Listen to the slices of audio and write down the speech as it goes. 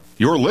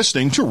You're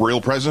listening to Real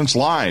Presence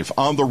Live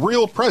on the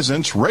Real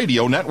Presence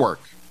Radio Network.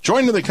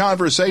 Join in the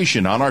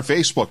conversation on our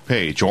Facebook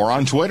page or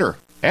on Twitter.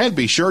 And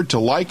be sure to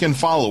like and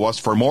follow us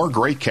for more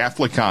great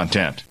Catholic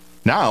content.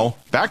 Now,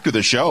 back to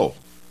the show.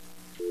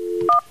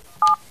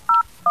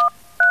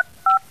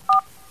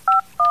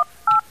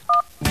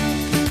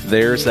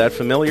 There's that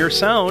familiar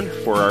sound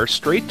for our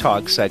Straight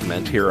Talk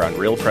segment here on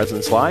Real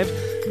Presence Live.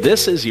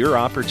 This is your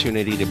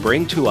opportunity to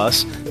bring to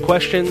us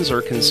questions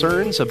or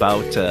concerns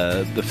about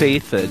the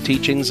faith,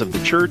 teachings of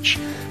the church,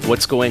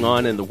 what's going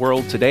on in the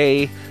world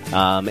today,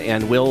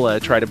 and we'll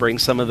try to bring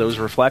some of those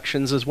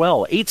reflections as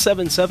well.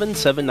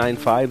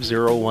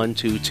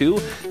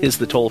 877-795-0122 is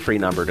the toll-free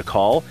number to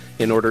call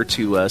in order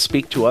to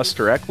speak to us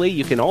directly.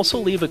 You can also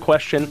leave a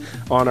question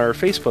on our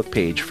Facebook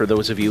page for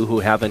those of you who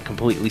haven't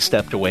completely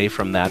stepped away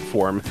from that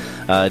form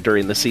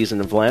during the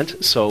season of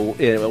Lent. So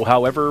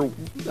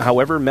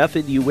however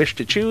method you wish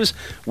to choose,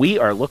 we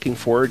are looking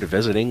forward to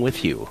visiting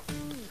with you.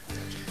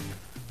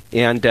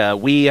 And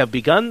we have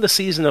begun the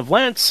season of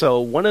Lent, so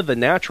one of the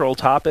natural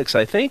topics,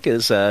 I think,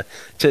 is to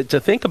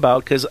think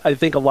about, because I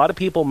think a lot of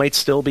people might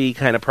still be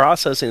kind of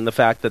processing the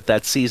fact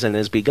that season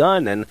has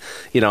begun, and,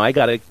 I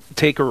got to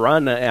take a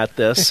run at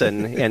this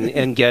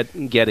and get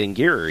in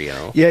gear,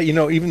 Yeah,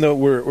 even though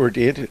we're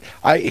dated,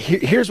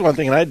 here's one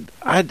thing, and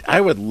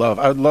I would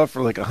love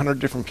for like 100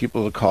 different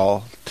people to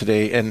call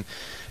today, and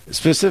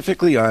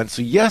specifically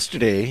so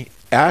yesterday,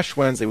 Ash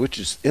Wednesday,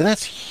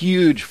 that's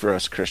huge for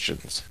us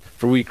Christians.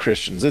 For we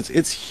Christians,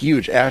 it's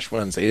huge. Ash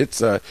Wednesday.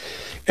 It's and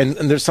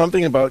there's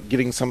something about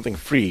getting something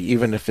free,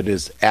 even if it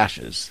is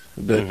ashes.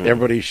 That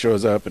everybody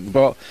shows up and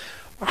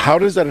how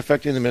does that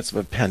affect you in the midst of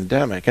a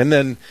pandemic? And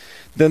then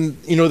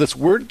this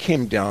word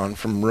came down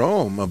from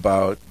Rome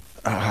about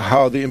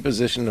how the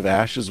imposition of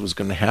ashes was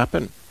going to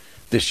happen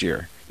this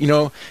year.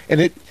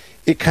 And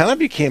it kind of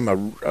became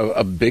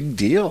a big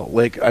deal.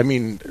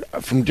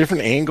 From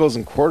different angles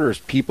and quarters,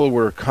 people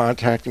were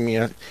contacting me,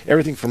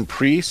 everything from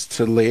priests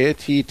to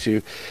laity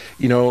to,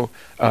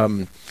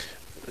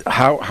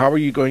 how are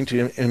you going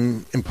to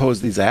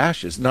impose these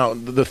ashes? Now,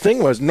 the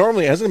thing was,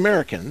 normally as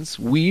Americans,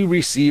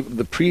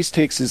 the priest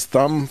takes his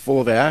thumb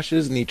full of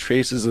ashes and he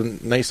traces a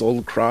nice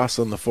old cross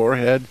on the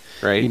forehead,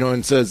 right?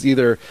 And says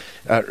either,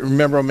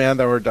 remember, O man,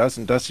 thou art dust,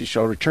 and dust ye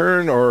shall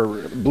return, or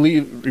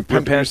repent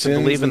of your sins,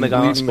 and believe in the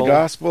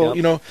gospel.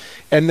 Yep.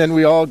 And then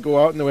we all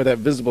go out and with that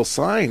visible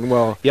sign.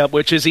 Well, yep,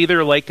 which is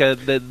either like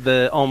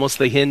the almost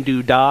the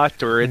Hindu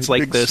dot, or it's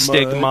like the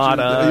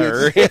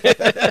stigmata,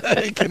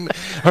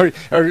 or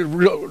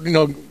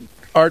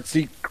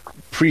artsy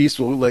priests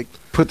will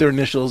put their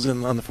initials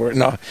in on the forehead.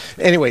 No,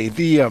 anyway,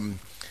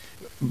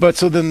 but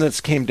so then this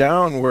came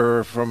down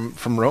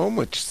from Rome,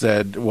 which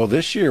said, well,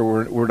 this year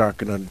we're not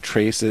going to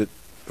trace it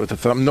with a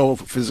thumb, no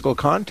physical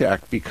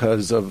contact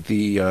because of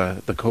the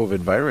COVID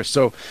virus.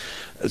 So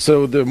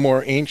the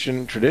more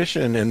ancient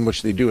tradition in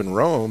which they do in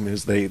Rome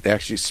is they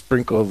actually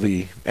sprinkle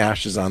the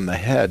ashes on the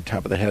head,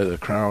 top of the head of the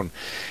crown.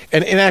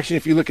 And actually,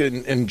 if you look at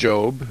in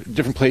Job,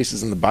 different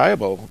places in the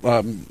Bible,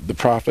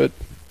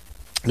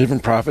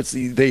 different prophets,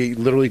 they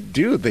literally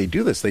do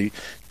this. They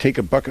take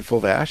a bucket full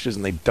of ashes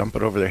and they dump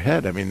it over their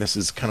head. I mean, this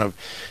is kind of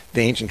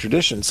the ancient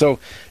tradition. So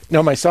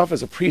now myself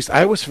as a priest,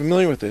 I was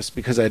familiar with this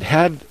because I'd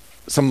had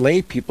some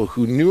lay people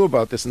who knew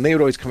about this, and they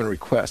would always come and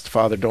request,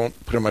 Father, don't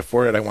put it on my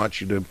forehead. I want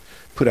you to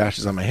put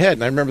ashes on my head.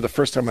 And I remember the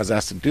first time I was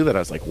asked to do that, I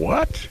was like,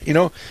 what?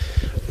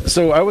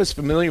 So I was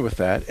familiar with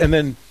that. And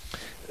then,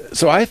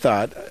 so I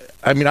thought,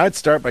 I'd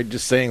start by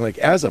just saying,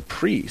 as a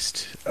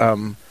priest,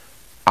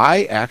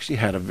 I actually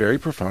had a very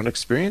profound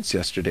experience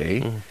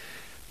yesterday,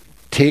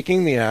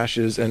 taking the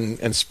ashes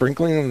and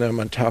sprinkling them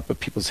on top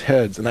of people's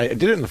heads. And I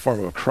did it in the form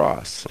of a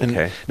cross.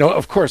 And now,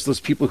 of course, those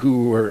people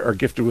who are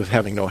gifted with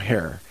having no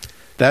hair,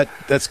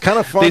 that's kind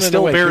of fun. They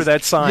still bear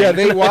that sign. Yeah,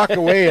 they walk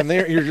away, and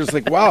you're just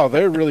like, wow,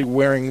 they're really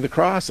wearing the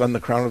cross on the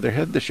crown of their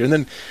head this year. And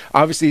then,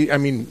 obviously,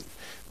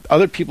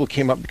 other people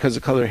came up because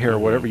of color of hair or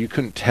whatever. You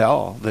couldn't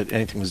tell that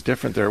anything was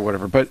different there or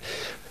whatever. But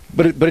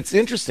it's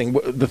interesting.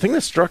 The thing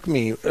that struck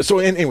me. So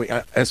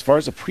anyway, as far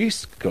as a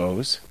priest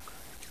goes,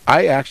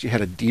 I actually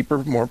had a deeper,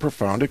 more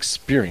profound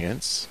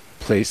experience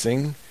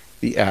placing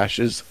the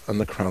ashes on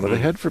the crown of the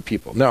head for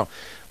people. Now,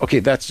 okay,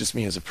 that's just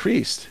me as a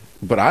priest.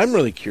 But I'm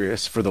really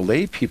curious for the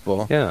lay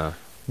people. Yeah.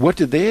 What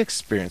did they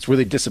experience? Were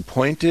they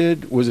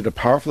disappointed? Was it a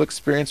powerful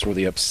experience? Were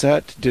they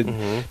upset?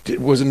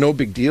 Was it no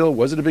big deal?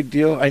 Was it a big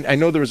deal? I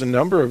know there was a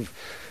number of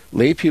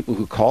lay people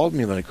who called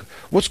me like,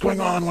 what's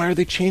going on? Why are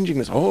they changing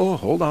this? Oh,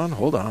 hold on,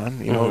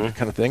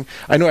 kind of thing.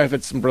 I know I've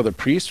had some brother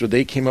priests where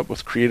they came up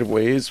with creative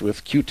ways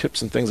with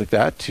Q-tips and things like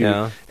that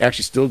to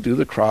actually still do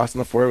the cross on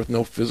the forehead with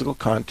no physical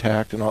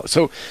contact and all.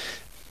 So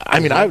I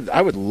mean,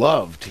 I would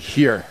love to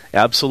hear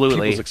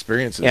absolutely people's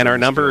experiences. And our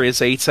number is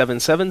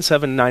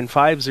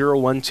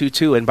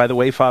 877-795-0122. And by the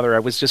way, Father, I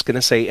was just going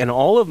to say, in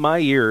all of my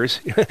years,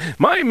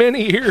 my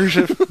many years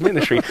of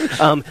ministry,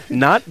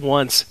 not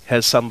once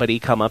has somebody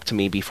come up to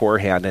me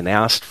beforehand and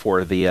asked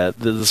for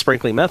the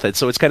sprinkling method.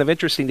 So it's kind of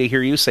interesting to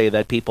hear you say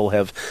that people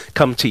have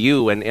come to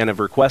you and have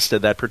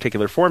requested that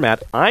particular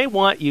format. I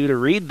want you to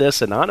read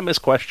this anonymous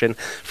question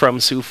from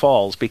Sioux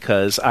Falls,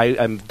 because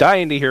I'm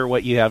dying to hear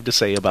what you have to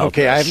say about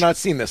this. Okay, I have not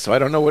seen this, so I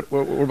don't know what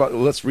we're about.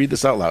 Let's read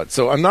this out loud.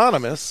 So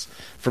Anonymous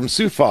from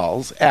Sioux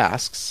Falls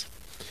asks,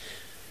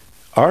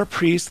 our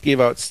priest gave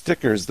out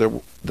stickers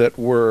that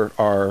were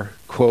our,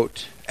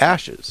 quote,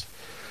 ashes.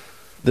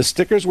 The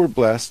stickers were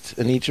blessed,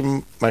 and each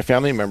of my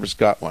family members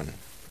got one.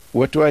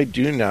 What do I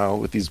do now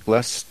with these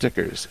blessed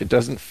stickers? It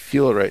doesn't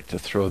feel right to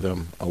throw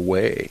them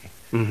away.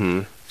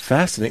 Mm-hmm.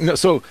 Fascinating. No,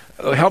 so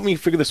help me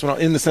figure this one out.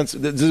 In the sense,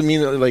 does it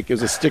mean that, like, it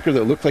was a sticker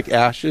that looked like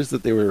ashes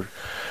that they were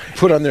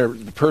put on their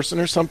person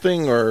or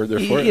something, or their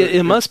forehead?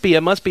 It must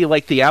be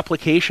like the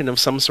application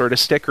of some sort of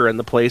sticker in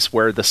the place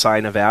where the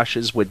sign of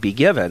ashes would be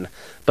given.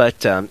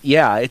 But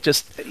it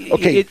just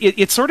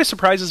it sort of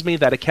surprises me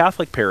that a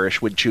Catholic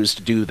parish would choose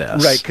to do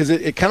this. Right, because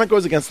it kind of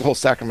goes against the whole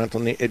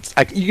sacramental.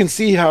 You can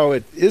see how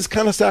it is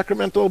kind of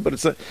sacramental, but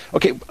it's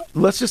okay.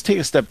 Let's just take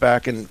a step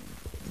back and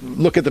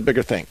look at the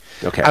bigger thing.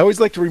 Okay. I always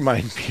like to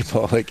remind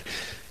people, like,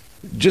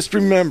 just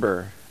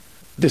remember,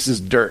 this is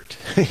dirt.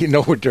 You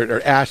know, we're dirt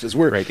or ashes.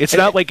 Right. It's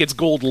not like it's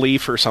gold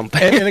leaf or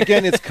something. And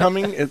again, it's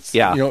coming. It's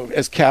yeah. You know,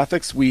 as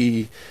Catholics,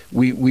 we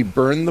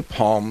burn the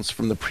palms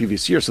from the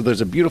previous year, so there's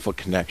a beautiful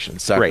connection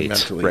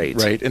sacramentally,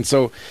 right? And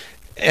so,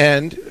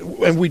 and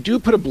we do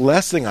put a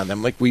blessing on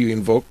them, like we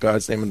invoke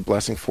God's name and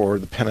blessing for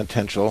the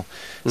penitential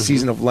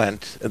season of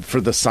Lent, for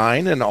the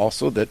sign, and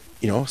also that,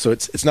 you know, so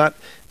it's not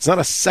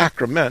a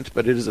sacrament,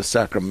 but it is a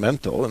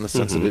sacramental in the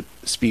sense that it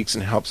speaks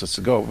and helps us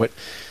to go. But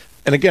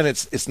and again,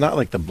 it's not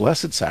like the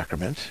Blessed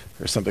Sacrament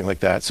or something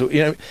like that. So,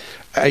 you know,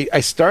 I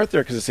start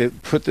there because I say,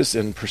 put this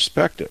in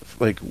perspective,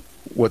 like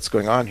what's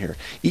going on here,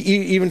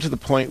 even to the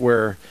point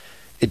where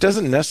it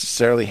doesn't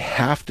necessarily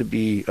have to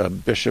be a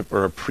bishop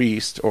or a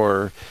priest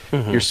or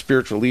your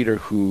spiritual leader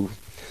who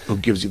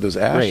gives you those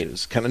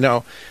ashes. Kind of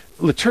now,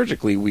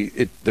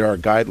 liturgically, there are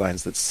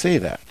guidelines that say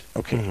that.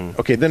 Okay,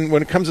 okay. Then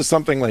when it comes to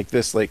something like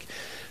this, like,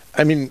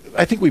 I mean,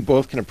 I think we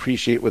both can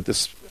appreciate what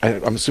this.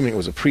 I'm assuming it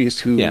was a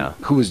priest who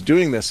was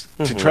doing this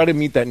to try to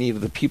meet that need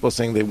of the people,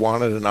 saying they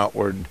wanted an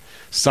outward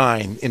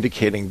sign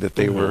indicating that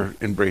they were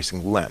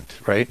embracing Lent,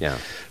 right? Yeah.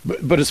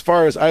 But as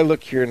far as I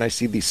look here and I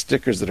see these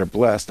stickers that are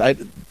blessed,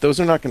 those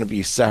are not going to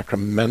be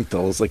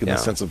sacramentals, like in the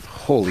sense of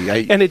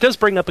holy. And it does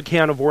bring up a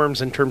can of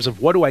worms in terms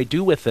of what do I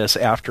do with this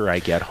after I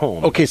get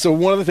home? Okay, so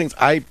one of the things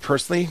I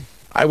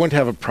wouldn't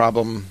have a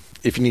problem.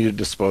 If you need to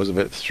dispose of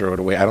it, throw it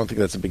away. I don't think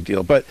that's a big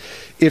deal. But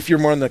if you're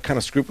more on the kind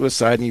of scrupulous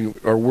side and you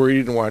are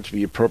worried and want it to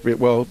be appropriate,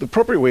 well, the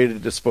appropriate way to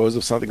dispose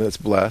of something that's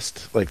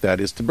blessed like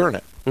that is to burn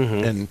it.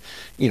 And,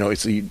 you know,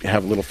 so you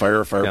have a little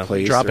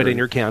fireplace. Drop it in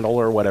your candle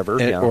or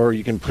whatever. Or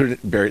you can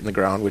bury it in the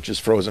ground, which is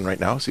frozen right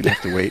now, so you don't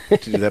have to wait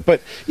to do that.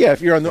 But, yeah,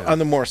 if you're on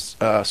the more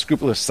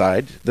scrupulous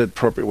side, the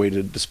appropriate way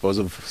to dispose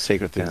of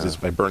sacred things is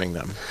by burning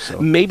them.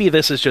 So. Maybe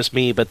this is just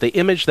me, but the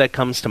image that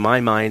comes to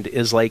my mind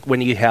is like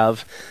when you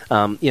have,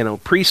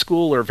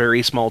 preschool or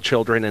very small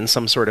children in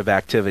some sort of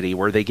activity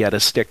where they get a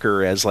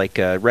sticker as like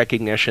a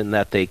recognition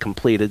that they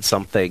completed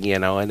something, you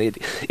know, and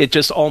it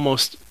just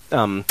almost...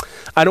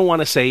 I don't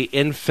want to say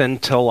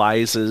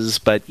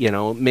infantilizes, but, you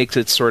know, makes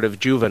it sort of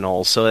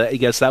juvenile. So I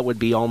guess that would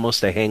be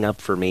almost a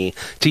hang-up for me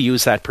to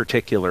use that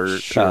particular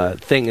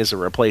thing as a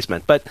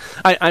replacement. But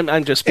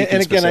I'm just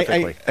speaking specifically.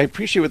 And again, I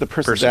appreciate what the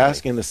person's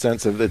asking in the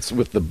sense of it's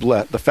with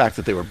the fact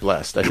that they were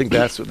blessed. I think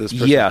that's what this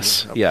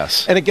person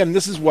Yes. And again,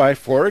 this is why,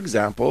 for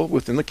example,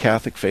 within the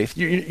Catholic faith,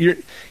 you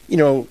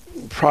know,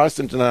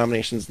 Protestant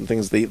denominations and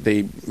things,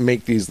 they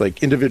make these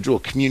like individual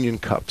communion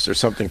cups or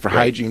something for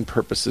hygiene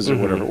purposes or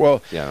whatever.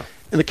 Well,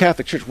 in the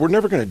Catholic Church, we're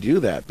never going to do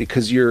that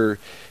because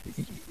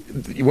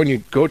when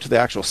you go to the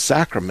actual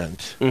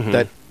sacrament,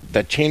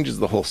 that changes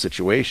the whole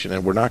situation,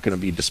 and we're not going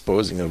to be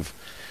disposing of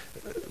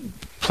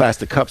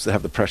plastic cups that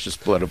have the precious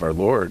blood of our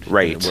Lord.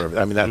 Right.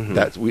 I mean,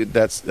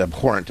 that's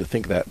abhorrent to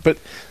think that. But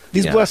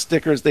these blessed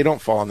stickers, they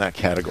don't fall in that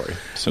category.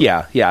 So.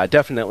 Yeah,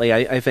 definitely.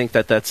 I think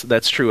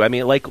that's true. I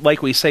mean,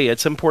 like we say,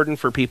 it's important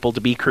for people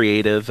to be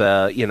creative,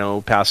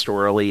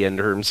 pastorally in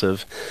terms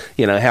of,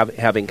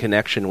 having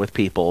connection with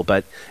people.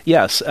 But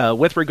yes,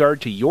 with regard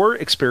to your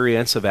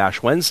experience of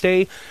Ash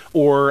Wednesday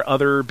or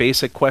other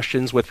basic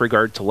questions with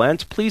regard to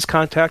Lent, please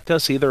contact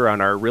us either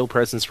on our Real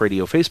Presence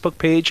Radio Facebook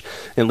page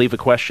and leave a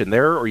question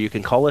there, or you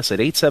can call us at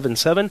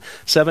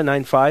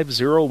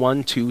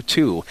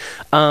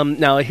 877-795-0122.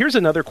 Now, here's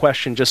another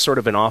question, just sort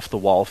of an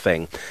off-the-wall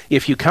thing.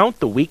 If you count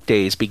the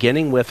weekdays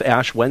beginning with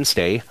Ash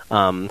Wednesday,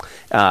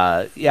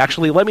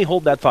 actually, let me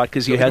hold that thought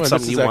because you had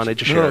something you wanted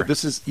to share. No,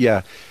 this is,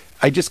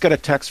 I just got a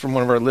text from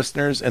one of our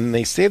listeners, and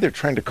they say they're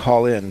trying to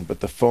call in,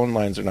 but the phone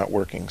lines are not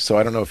working. So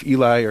I don't know if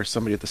Eli or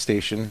somebody at the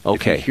station,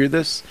 if you hear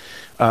this.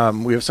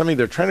 We have somebody,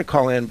 they're trying to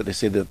call in, but they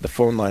say that the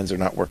phone lines are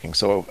not working.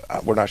 So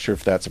we're not sure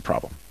if that's a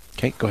problem.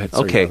 Okay, go ahead.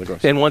 Sorry,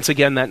 and once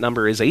again, that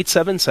number is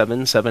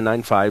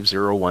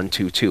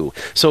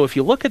 877-795-0122. So if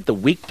you look at the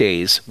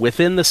weekdays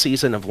within the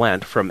season of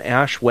Lent, from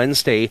Ash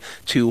Wednesday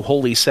to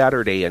Holy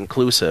Saturday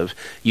inclusive,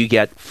 you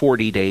get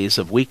 40 days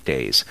of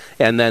weekdays.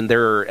 And then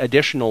there are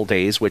additional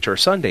days, which are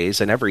Sundays,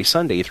 and every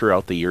Sunday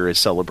throughout the year is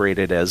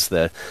celebrated as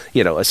a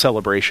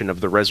celebration of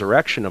the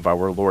resurrection of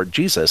our Lord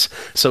Jesus.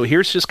 So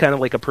here's just kind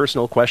of like a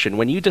personal question.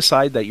 When you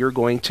decide that you're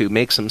going to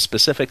make some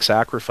specific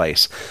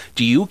sacrifice,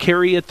 do you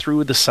carry it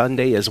through the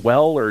Sunday as well,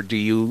 or do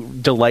you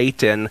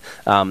delight in,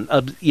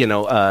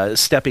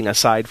 stepping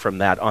aside from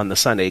that on the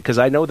Sunday? Because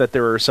I know that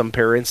there are some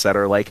parents that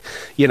are like,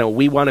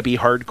 we want to be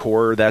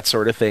hardcore, that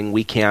sort of thing.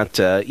 We can't,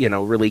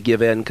 really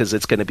give in because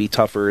it's going to be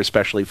tougher,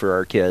 especially for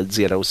our kids,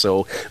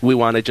 so we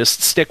want to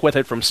just stick with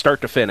it from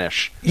start to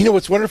finish.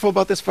 What's wonderful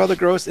about this, Father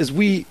Gross, is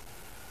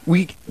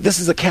this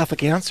is a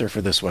Catholic answer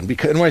for this one.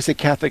 Because, and when I say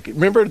Catholic,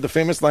 remember the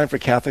famous line for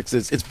Catholics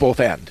is it's both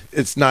and.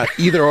 It's not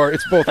either or,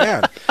 it's both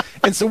and.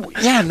 And so,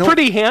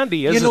 pretty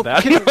handy, isn't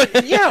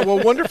that?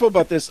 Well, wonderful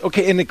about this.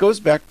 Okay, and it goes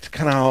back to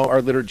kind of how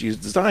our liturgy is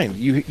designed.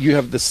 You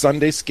have the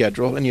Sunday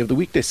schedule and you have the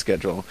weekday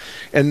schedule.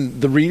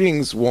 And the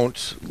readings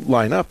won't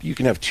line up. You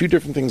can have two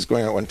different things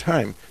going on at one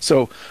time.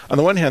 So, on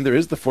the one hand, there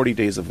is the 40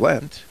 days of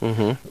Lent.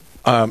 Mm-hmm.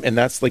 And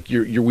that's like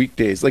your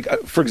weekdays. Like,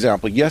 for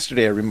example,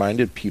 yesterday I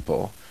reminded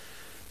people,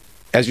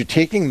 as you're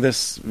taking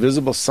this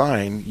visible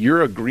sign,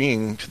 you're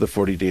agreeing to the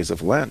 40 days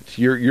of Lent.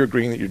 You're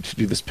agreeing that you're to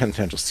do this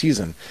penitential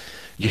season.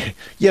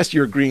 Yes,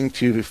 you're agreeing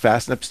to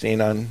fast and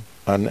abstain on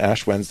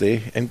Ash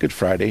Wednesday and Good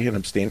Friday and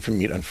abstain from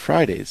meat on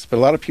Fridays. But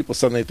a lot of people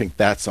suddenly think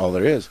that's all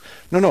there is.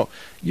 No.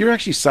 You're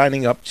actually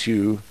signing up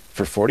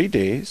for 40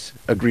 days,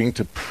 agreeing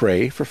to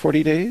pray for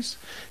 40 days.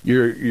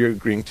 You're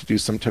agreeing to do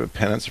some type of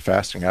penance or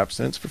fasting or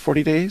abstinence for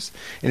 40 days,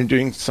 and you're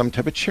doing some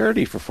type of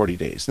charity for 40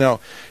 days. Now,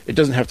 it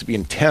doesn't have to be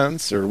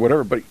intense or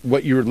whatever, but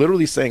what you're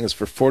literally saying is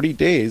for 40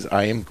 days,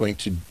 I am going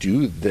to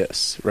do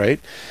this, right?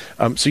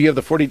 So you have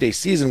the 40-day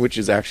season, which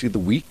is actually the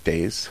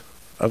weekdays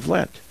of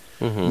Lent.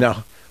 Mm-hmm.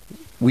 Now,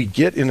 we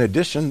get, in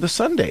addition, the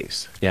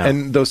Sundays. Yeah.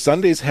 And those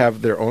Sundays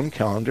have their own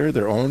calendar,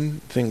 their own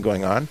thing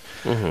going on.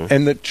 Mm-hmm.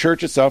 And the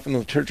church itself, in the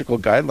liturgical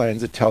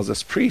guidelines, it tells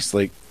us priests,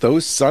 like,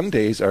 those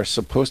Sundays are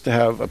supposed to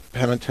have a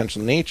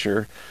penitential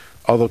nature,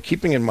 although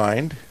keeping in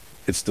mind,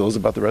 it still is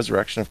about the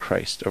resurrection of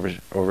Christ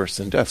over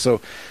sin and death. So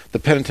the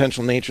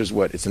penitential nature is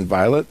what? It's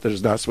inviolate.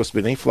 There's not supposed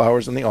to be any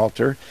flowers on the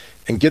altar.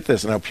 And get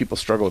this, and how people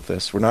struggle with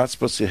this, we're not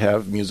supposed to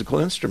have musical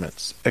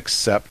instruments,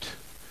 except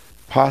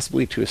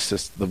possibly to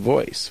assist the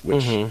voice,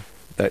 which... Mm-hmm.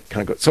 That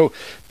kind of goes. So,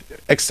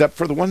 except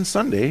for the one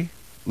Sunday,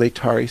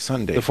 Laetare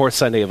Sunday. The fourth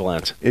Sunday of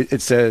Lent.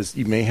 It says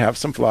you may have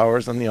some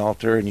flowers on the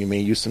altar and you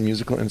may use some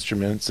musical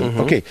instruments. And,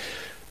 mm-hmm. Okay,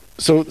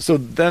 so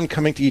then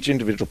coming to each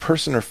individual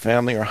person or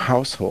family or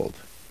household,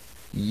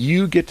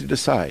 you get to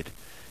decide.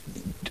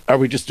 Are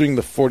we just doing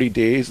the 40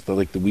 days,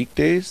 the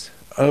weekdays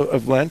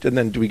of Lent, and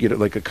then do we get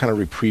like a kind of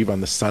reprieve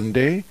on the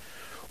Sunday?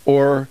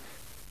 Or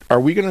are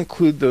we going to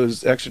include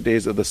those extra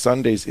days of the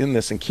Sundays in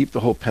this and keep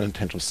the whole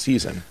penitential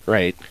season?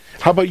 Right.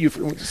 How about you?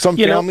 Some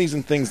families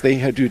and things,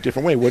 they do a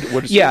different way.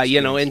 What is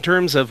in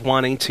terms of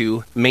wanting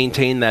to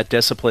maintain that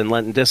discipline,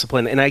 Lenten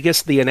discipline, and I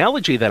guess the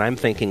analogy that I'm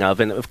thinking of,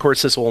 and of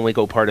course this will only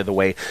go part of the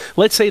way,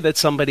 let's say that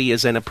somebody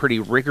is in a pretty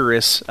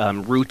rigorous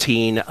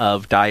routine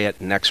of diet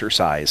and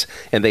exercise,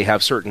 and they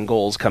have certain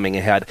goals coming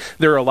ahead.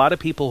 There are a lot of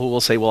people who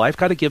will say, well, I've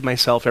got to give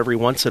myself every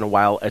once in a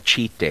while a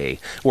cheat day,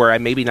 where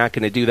I'm maybe not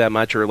going to do that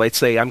much, or let's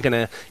say I'm going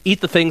to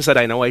eat the things that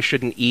I know I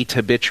shouldn't eat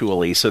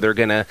habitually, so they're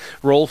going to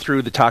roll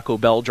through the Taco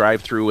Bell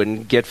drive-thru and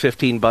get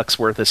 $15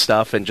 worth of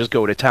stuff and just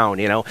go to town,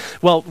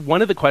 Well,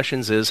 one of the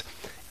questions is,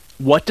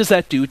 what does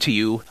that do to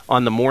you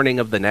on the morning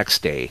of the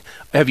next day?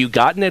 Have you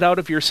gotten it out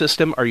of your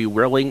system? Are you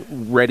really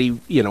ready?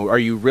 Are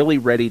you really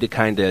ready to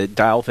kind of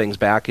dial things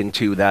back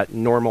into that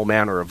normal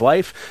manner of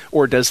life?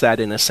 Or does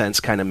that, in a sense,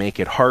 kind of make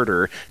it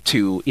harder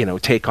to,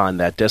 take on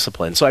that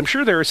discipline? So I'm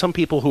sure there are some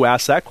people who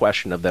ask that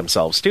question of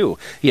themselves too.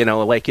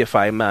 Like if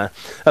I'm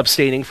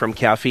abstaining from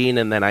caffeine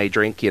and then I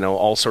drink,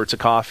 all sorts of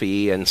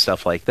coffee and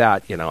stuff like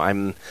that,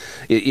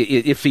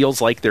 it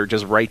feels like they're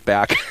just right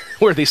back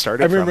where they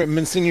started from. I remember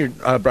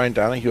Monsignor Brian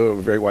Donahue,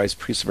 a very wise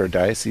priest of our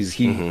diocese,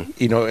 he,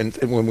 and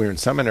when we were in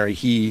seminary,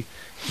 he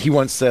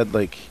once said,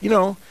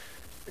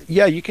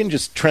 you can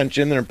just trench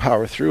in there and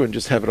power through and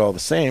just have it all the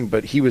same.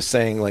 But he was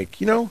saying,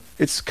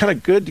 it's kind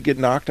of good to get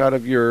knocked out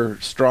of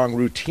your strong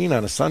routine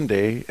on a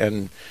Sunday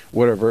and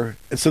whatever,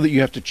 and so that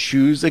you have to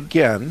choose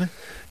again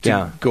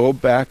to go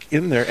back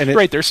in there. And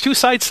right, there's two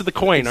sides to the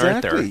coin,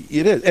 aren't there? It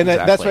is. And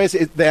that's why I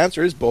say the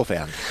answer is both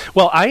and.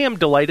 Well, I am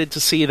delighted to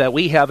see that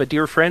we have a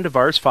dear friend of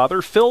ours,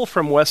 Father Phil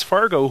from West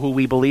Fargo, who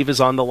we believe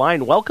is on the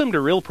line. Welcome to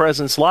Real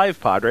Presence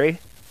Live, Padre.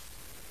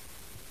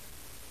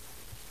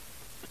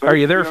 Are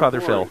you there,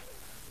 Father Phil?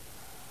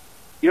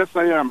 Yes,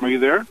 I am. Are you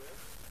there?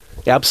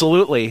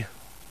 Absolutely.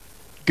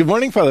 Good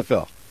morning, Father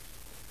Phil.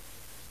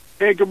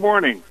 Hey, good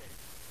morning.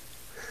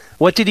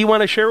 What did you want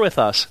to share with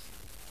us?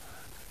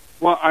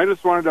 Well, I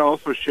just wanted to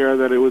also share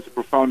that it was a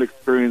profound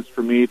experience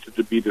for me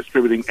to be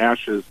distributing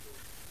ashes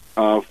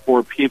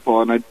for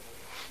people, and I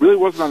really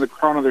wasn't on the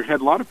crown of their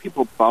head. A lot of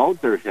people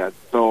bowed their head,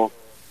 so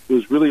it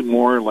was really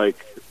more like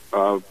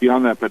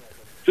beyond that, but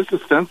just a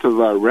sense of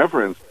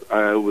reverence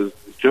was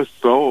just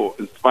so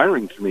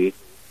inspiring to me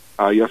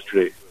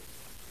yesterday.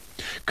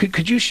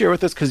 Could you share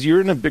with us, because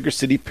you're in a bigger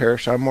city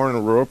parish, I'm more in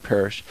a rural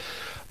parish,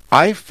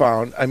 I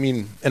found,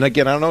 and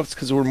again, I don't know if it's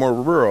because we're more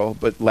rural,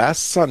 but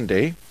last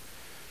Sunday,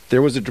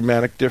 there was a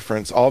dramatic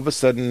difference. All of a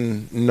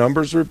sudden,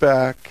 numbers were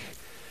back,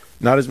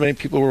 not as many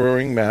people were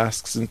wearing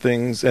masks and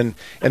things, and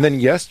then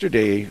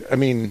yesterday,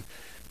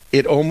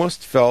 it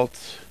almost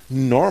felt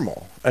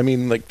normal.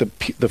 Like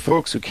the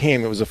folks who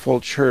came, it was a full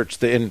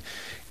church, and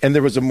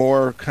there was a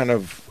more kind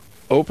of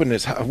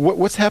openness.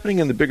 What's happening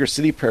in the bigger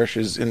city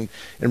parishes in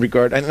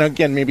regard, and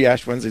again, maybe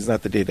Ash Wednesday is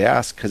not the day to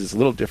ask because it's a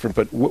little different,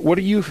 but what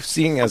are you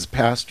seeing as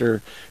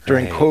pastor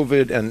during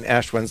COVID and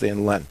Ash Wednesday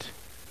and Lent?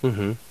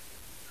 Mm-hmm.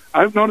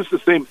 I've noticed the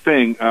same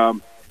thing.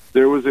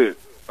 There was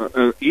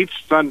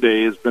each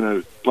Sunday has been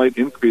a slight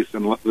increase,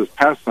 and this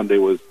past Sunday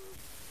was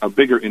a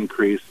bigger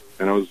increase,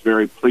 and I was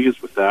very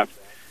pleased with that.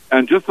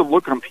 And just the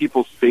look on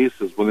people's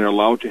faces when they're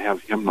allowed to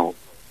have hymnals,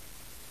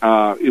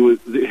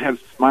 they had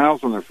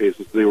smiles on their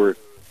faces. They were,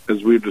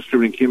 as we were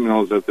distributing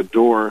hymnals at the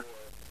door,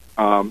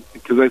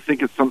 because I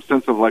think it's some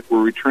sense of like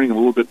we're returning a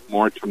little bit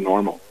more to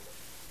normal.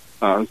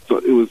 So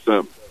it was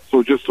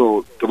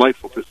so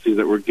delightful to see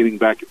that we're getting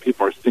back and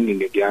people are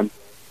singing again.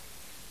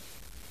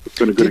 It's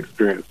been a good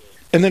experience.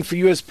 And then for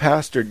you as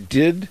pastor,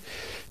 did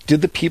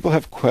the people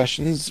have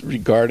questions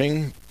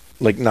regarding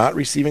like not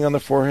receiving on the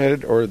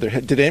forehead, or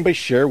did anybody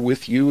share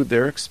with you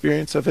their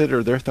experience of it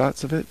or their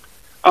thoughts of it?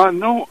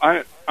 No,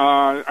 I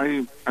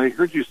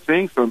heard you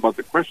saying something about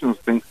the questions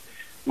thing.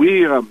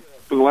 We for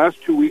the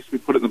last 2 weeks we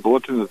put it in the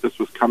bulletin that this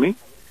was coming,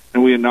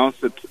 and we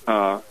announced it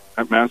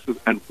at masses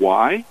and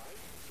why,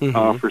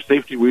 for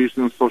safety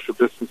reasons, social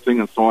distancing,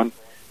 and so on,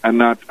 and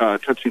not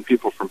touching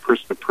people from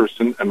person to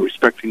person and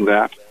respecting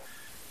that.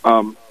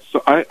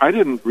 So I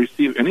didn't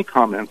receive any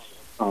comments.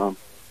 Well,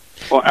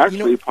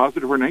 actually,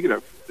 positive or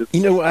negative.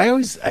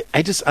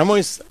 I'm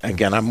always,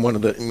 again, I'm one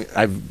of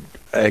the,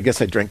 I guess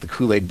I drank the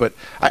Kool-Aid, but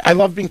I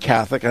love being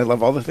Catholic. I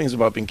love all the things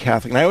about being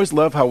Catholic. And I always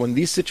love how when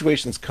these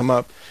situations come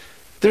up,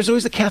 there's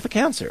always a Catholic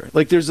answer.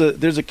 Like there's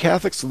a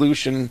Catholic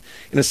solution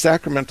in a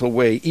sacramental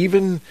way,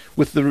 even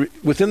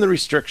within the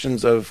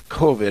restrictions of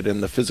COVID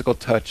and the physical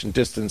touch and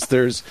distance.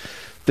 There's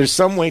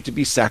some way to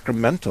be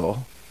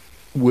sacramental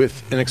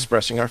in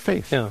expressing our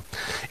faith.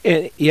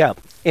 Yeah.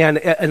 And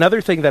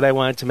another thing that I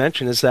wanted to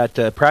mention is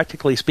that,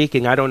 practically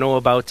speaking, I don't know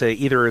about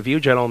either of you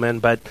gentlemen,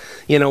 but,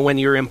 when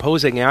you're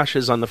imposing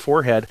ashes on the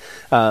forehead,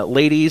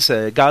 ladies,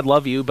 God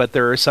love you, but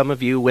there are some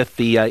of you with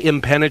the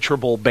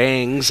impenetrable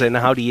bangs, and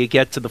how do you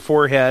get to the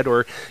forehead,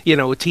 or,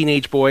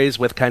 teenage boys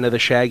with kind of the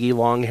shaggy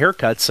long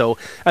haircuts. So,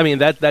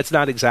 that's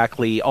not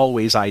exactly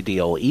always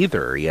ideal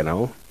either,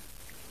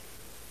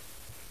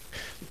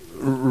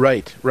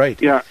 Right.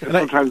 Yeah, and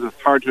sometimes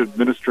it's hard to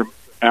administer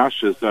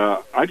ashes.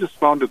 I just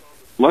found it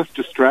less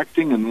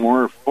distracting and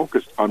more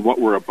focused on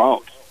what we're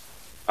about,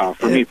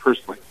 for me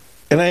personally.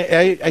 And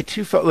I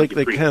too felt like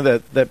kind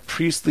of that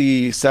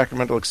priestly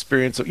sacramental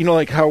experience.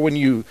 Like how when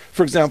you,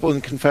 for example,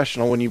 in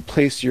confessional, when you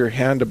place your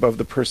hand above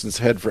the person's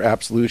head for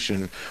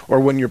absolution, or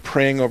when you're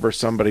praying over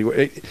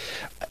somebody,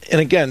 and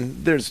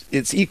again,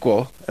 it's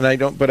equal,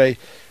 and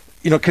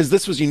because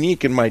this was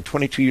unique in my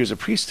 22 years of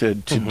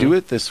priesthood to do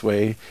it this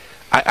way.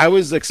 I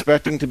was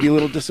expecting to be a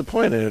little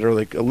disappointed or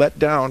like a let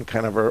down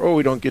kind of, or,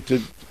 we don't get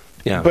to.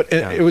 Yeah. But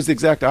it was the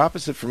exact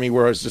opposite for me,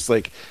 where I was just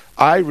like,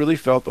 I really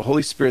felt the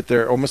Holy Spirit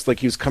there, almost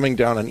like he was coming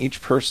down on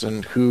each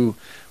person who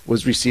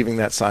was receiving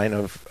that sign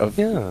of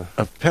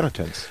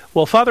penitence.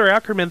 Well, Father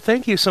Ackerman,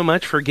 thank you so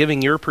much for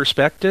giving your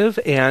perspective,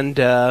 and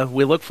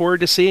we look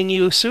forward to seeing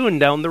you soon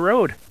down the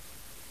road.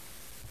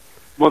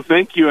 Well,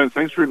 thank you, and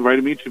thanks for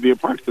inviting me to be a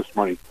part this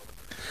morning.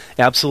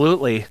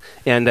 Absolutely.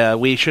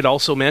 And we should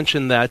also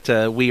mention that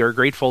we are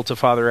grateful to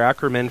Father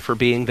Ackerman for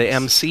being the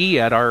MC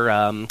at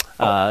our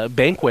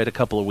banquet a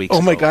couple of weeks ago.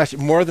 Oh my gosh,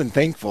 more than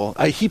thankful.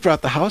 He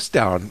brought the house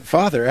down.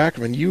 Father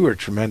Ackerman, you were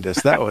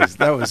tremendous. That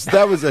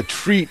was a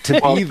treat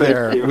to be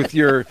there with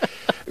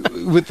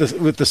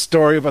the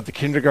story about the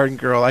kindergarten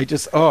girl.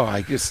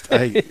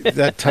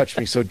 That touched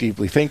me so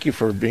deeply. Thank you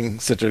for being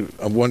such a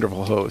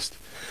wonderful host.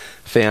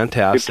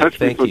 Fantastic. It touched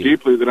me so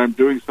deeply that I'm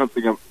doing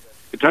something.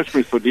 It touched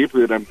me so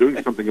deeply that I'm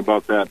doing something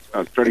about that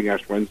starting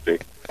Ash Wednesday.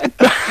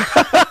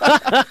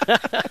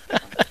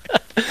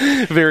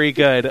 Very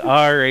good.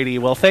 All righty.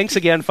 Well, thanks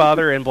again,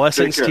 Father, and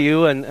blessings to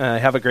you, and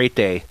have a great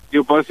day.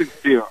 Blessings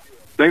to you.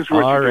 Thanks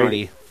for what you're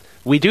doing.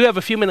 We do have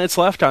a few minutes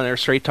left on our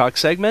Straight Talk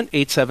segment.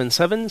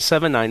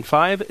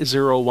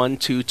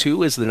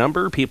 877-795-0122 is the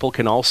number. People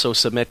can also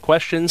submit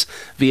questions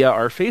via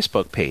our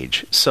Facebook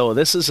page. So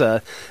this is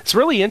it's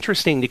really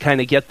interesting to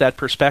kind of get that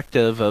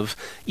perspective of,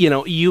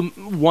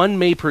 one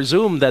may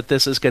presume that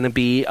this is going to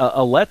be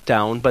a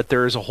letdown, but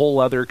there's a whole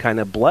other kind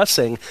of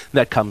blessing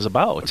that comes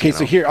about. Okay,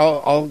 so here,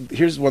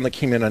 here's one that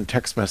came in on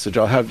text message.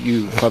 I'll have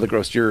you, Father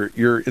Gross,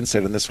 your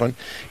insight on this one.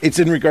 It's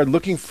in regard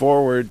looking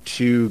forward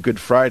to Good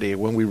Friday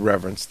when we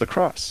reverence the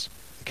cross.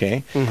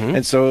 Okay,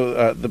 and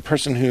so the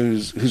person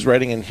who's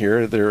writing in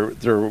here,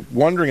 they're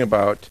wondering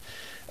about.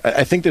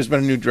 I think there's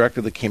been a new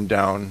directive that came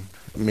down.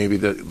 Maybe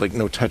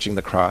no touching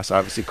the cross,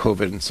 obviously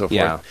COVID and so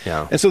forth.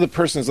 Yeah. And so the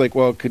person is like,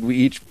 well, could we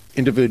each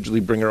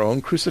individually bring our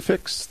own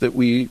crucifix that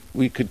we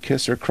could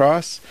kiss or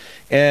cross?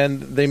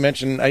 And they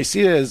mention, I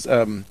see it as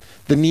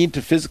the need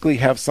to physically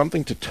have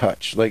something to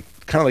touch,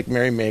 kind of like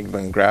Mary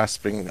Magdalene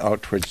grasping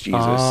out towards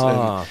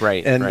Jesus.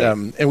 Right.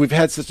 And we've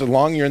had such a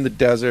long year in the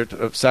desert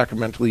of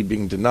sacramentally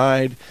being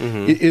denied.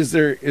 Is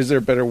there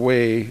a better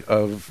way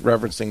of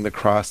reverencing the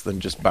cross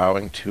than just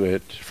bowing to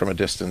it from a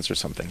distance or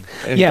something?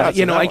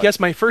 I guess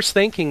my first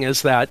thinking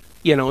is that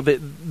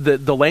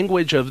the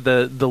language of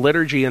the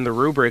liturgy and the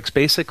rubrics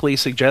basically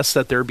suggests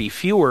that there be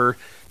fewer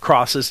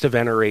crosses to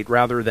venerate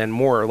rather than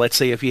more. Let's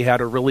say if you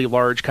had a really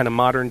large kind of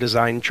modern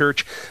design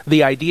church,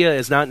 the idea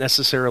is not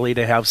necessarily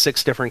to have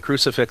 6 different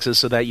crucifixes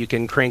so that you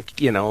can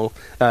crank,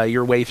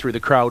 your way through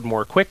the crowd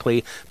more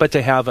quickly, but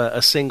to have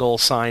a single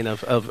sign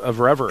of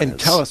reverence. And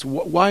tell us,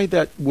 why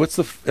that? What's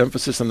the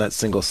emphasis on that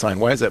single sign?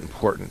 Why is that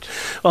important?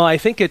 Well, I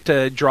think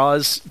it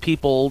draws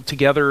people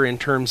together in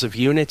terms of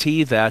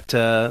unity, that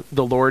the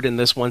Lord in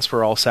this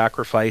once-for-all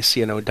sacrifice,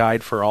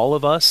 died for all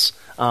of us.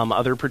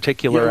 Other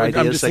particular ideas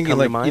I'm just that thinking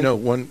come to mind.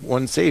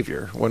 One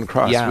Savior, one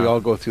cross. Yeah. We all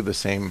go through the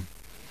same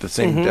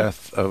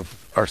death of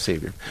our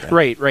Savior.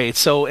 Yeah. Right.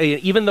 So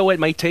even though it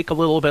might take a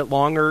little bit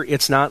longer,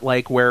 it's not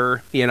like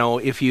where,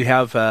 if you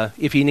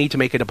need to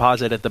make a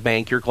deposit at the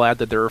bank, you're glad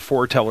that there are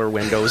 4 teller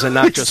windows and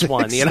not just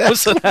one.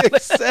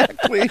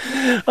 Exactly.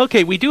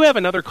 Okay, we do have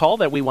another call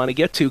that we want to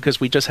get to because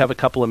we just have a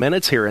couple of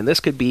minutes here, and this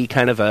could be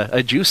kind of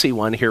a juicy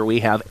one here. We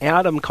have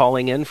Adam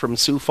calling in from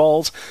Sioux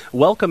Falls.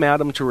 Welcome,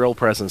 Adam, to Real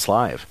Presence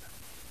Live.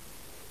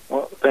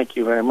 Well, thank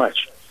you very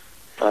much.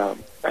 I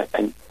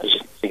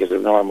just think it's a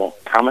normal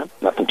comment,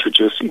 nothing too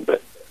juicy,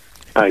 but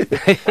I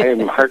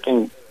am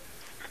harking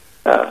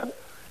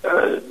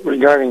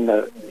regarding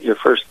your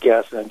first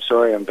guest. I'm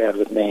sorry, I'm bad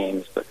with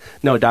names, but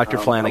no, Dr.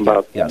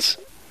 Flanagan. Yes,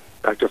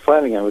 Dr.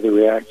 Flanagan with the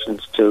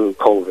reactions to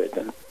COVID,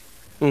 and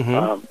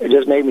it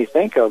just made me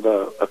think of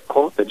a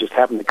quote that just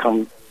happened to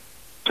come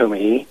to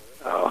me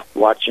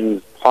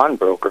watching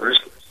Pawnbrokers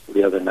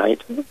the other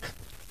night.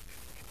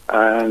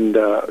 And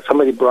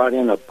somebody brought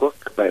in a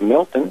book by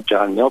Milton,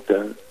 John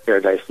Milton,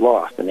 Paradise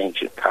Lost, an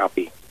ancient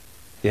copy.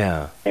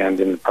 Yeah.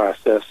 And in the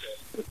process,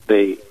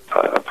 the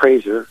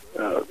appraiser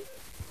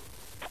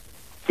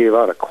gave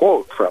out a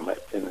quote from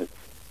it, and it's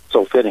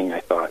so fitting,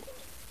 I thought.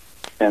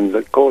 And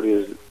the quote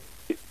is,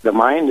 "The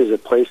mind is a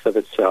place of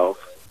itself.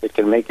 It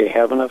can make a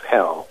heaven of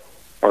hell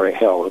or a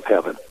hell of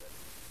heaven."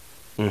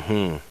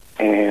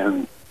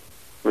 And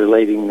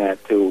relating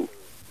that to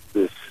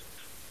this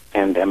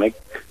pandemic,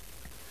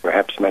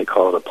 perhaps you might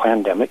call it a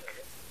pandemic,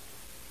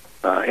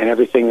 and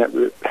everything that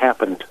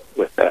happened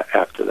with that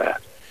after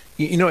that.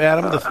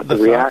 Adam, the thought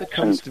that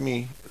comes to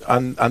me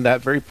on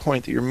that very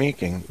point that you're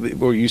making,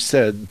 where you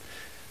said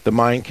the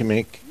mind can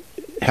make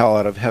hell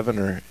out of heaven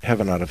or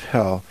heaven out of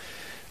hell,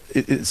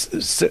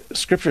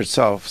 Scripture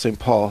itself, St.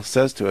 Paul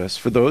says to us,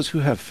 for those who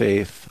have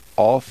faith,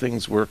 all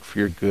things work for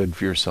your good,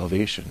 for your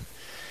salvation.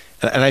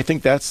 And I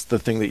think that's the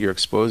thing that you're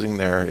exposing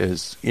there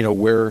is,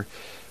 where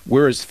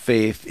is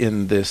faith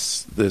in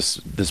this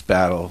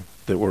battle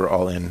that we're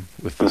all in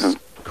with this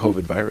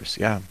COVID virus?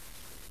 Yeah.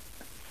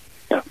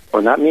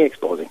 Well, not me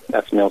exposing.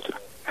 That's Milton.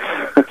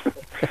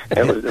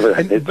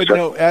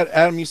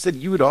 Adam, you said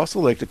you would also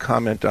like to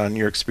comment on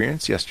your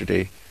experience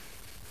yesterday.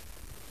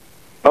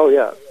 Oh,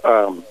 yeah.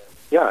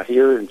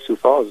 Here in Sioux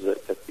Falls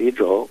at the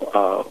Cathedral,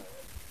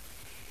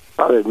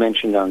 Father had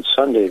mentioned on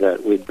Sunday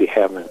that we'd be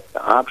having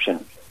the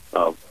option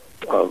of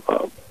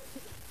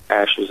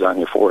ashes on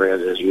your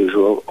forehead as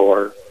usual,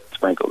 or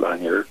sprinkled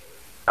on your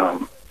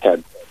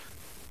head.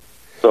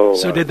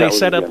 So did they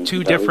set up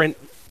two different...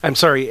 I'm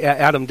sorry,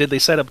 Adam, did they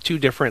set up 2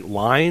 different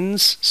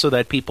lines so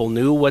that people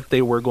knew what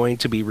they were going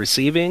to be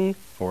receiving?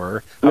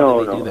 Or how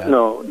did they do that?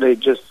 No, they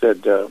just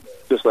said,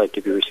 just like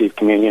if you receive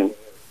communion,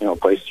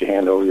 place your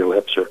hand over your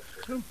lips, or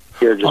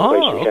here, just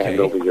place your hand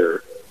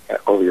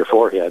over your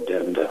forehead.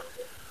 And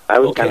I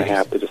was kind of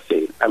happy to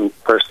see. I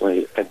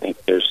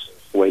think there's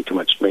way too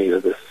much made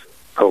of this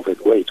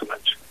COVID, way too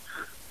much.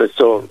 But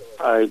so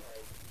I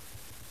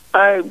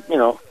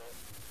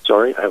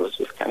was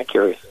just kind of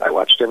curious. I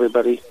watched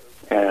everybody.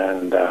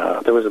 And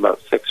there was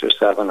about 6 or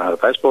 7 out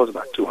of, I suppose,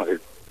 about 200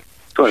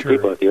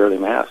 people at the early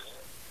Mass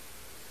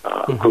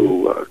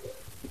who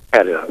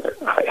had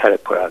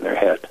it put on their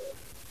head.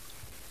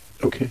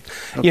 Okay.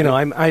 You know,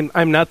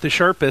 I'm not the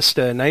sharpest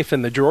knife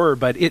in the drawer,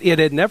 but it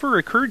had never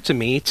occurred to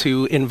me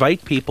to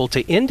invite people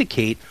to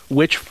indicate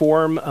which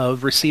form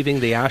of receiving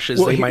the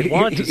ashes they might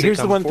want. Here's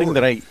the one thing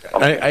that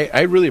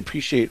I really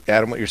appreciate,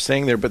 Adam, what you're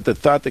saying there, but the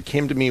thought that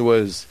came to me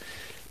was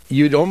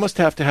you'd almost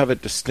have to have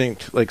it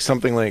distinct, like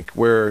something like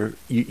where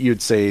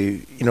you'd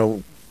say, you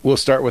know, we'll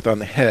start with on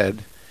the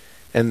head,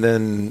 and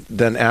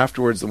then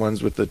afterwards the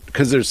ones with the,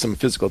 because there's some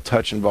physical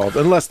touch involved,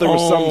 unless there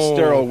was some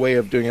sterile way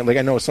of doing it. Like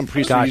I know some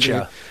priests are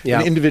using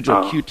an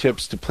individual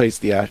Q-tips to place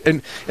the ash.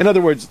 And in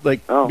other words,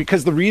 like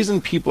because the reason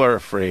people are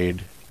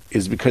afraid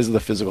is because of the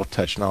physical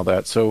touch and all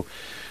that. So,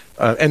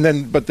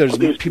 but there's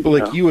people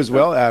like you as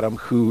well, Adam,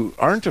 who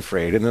aren't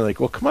afraid, and they're like,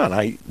 well, come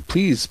on,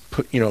 please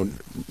put,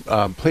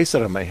 place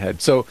that on my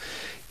head. So,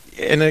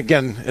 and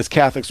again, as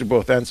Catholics, we're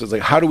both ends. So it's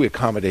like, how do we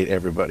accommodate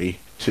everybody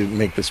to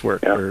make this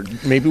work? Or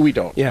maybe we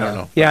don't. I don't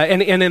know. Yeah,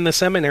 and in the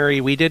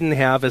seminary, we didn't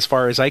have, as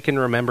far as I can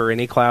remember,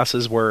 any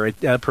classes where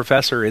a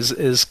professor,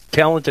 as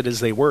talented as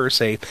they were,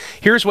 say,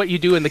 here's what you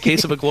do in the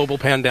case of a global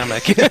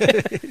pandemic.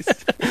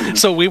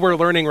 So we were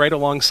learning right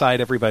alongside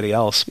everybody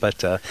else.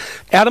 But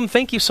Adam,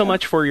 thank you so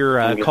much for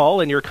your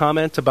call and your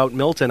comment about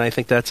Milton. I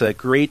think that's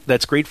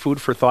great food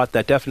for thought.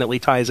 That definitely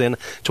ties in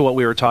to what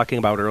we were talking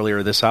about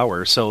earlier this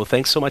hour. So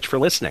thanks so much for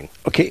listening.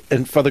 Okay,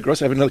 and Father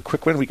Gross, I have another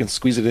quick one. We can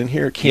squeeze it in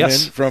here. It came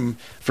in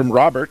from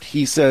Robert.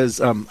 He says,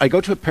 I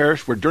go to a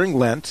parish where during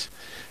Lent,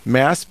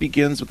 Mass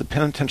begins with the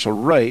penitential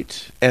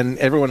rite, and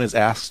everyone is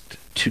asked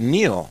to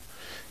kneel.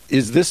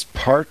 Is this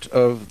part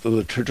of the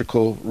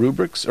liturgical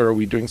rubrics, or are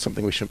we doing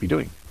something we shouldn't be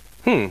doing?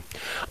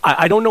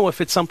 I don't know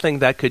if it's something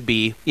that could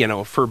be,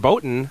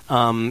 verboten.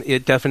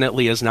 It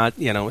definitely is not,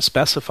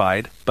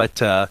 specified. But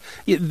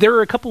there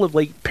are a couple of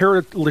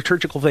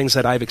para-liturgical things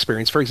that I've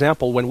experienced. For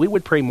example, when we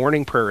would pray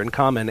morning prayer in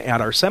common at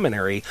our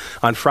seminary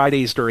on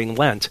Fridays during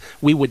Lent,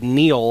 we would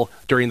kneel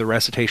during the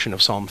recitation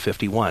of Psalm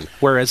 51,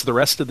 whereas the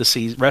rest of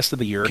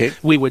the year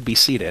we would be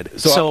seated.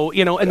 So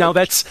and now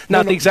that's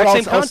not the exact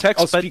same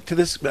context. I'll speak to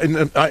this,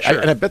 and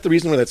I bet the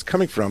reason where that's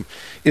coming from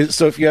is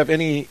so if you have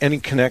any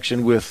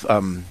connection with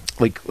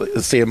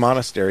let's say a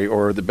monastery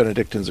or the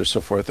Benedictines or so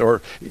forth,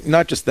 or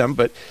not just them,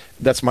 but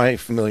that's my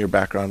familiar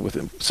background with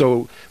them.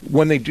 So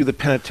when they do the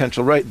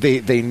penitential rite,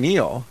 they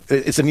kneel.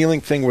 It's a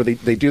kneeling thing where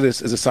they do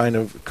this as a sign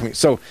of coming.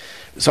 So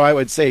I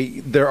would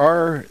say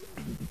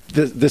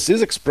this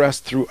is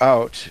expressed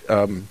throughout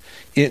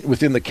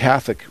within the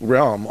Catholic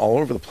realm all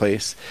over the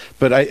place,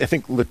 but I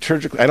think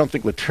liturgically, I don't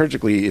think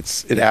liturgically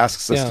it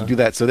asks us to do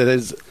that. So that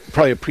is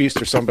probably a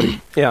priest or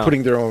somebody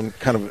putting their own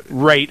kind of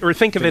or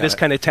think of it as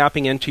kind of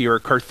tapping into your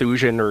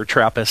Carthusian or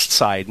Trappist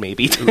side,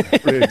 maybe.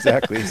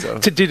 Exactly. So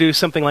to do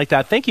something like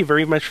that. Thank you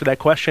very much for that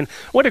question.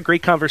 What a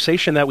great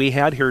conversation that we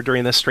had here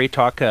during this Straight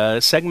Talk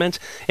segment.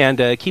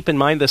 And keep in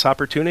mind this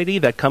opportunity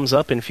that comes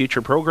up in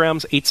future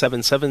programs.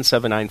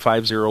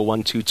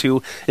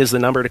 877-795-0122 is the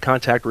number to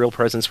contact Real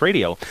Presence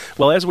Radio.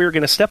 Well, as we're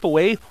going to step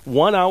away,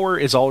 1 hour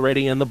is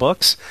already in the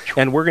books,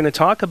 and we're going to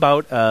talk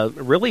about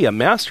really a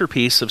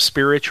masterpiece of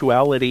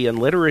spirituality and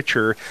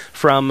literature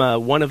from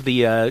one of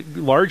the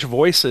large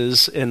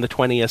voices in the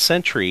 20th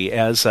century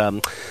as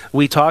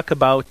we talk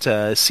about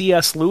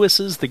C.S.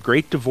 Lewis's The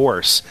Great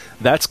Divorce.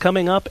 That's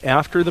coming up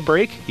after the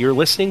break. You're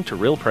listening to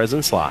Real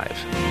Presence Live.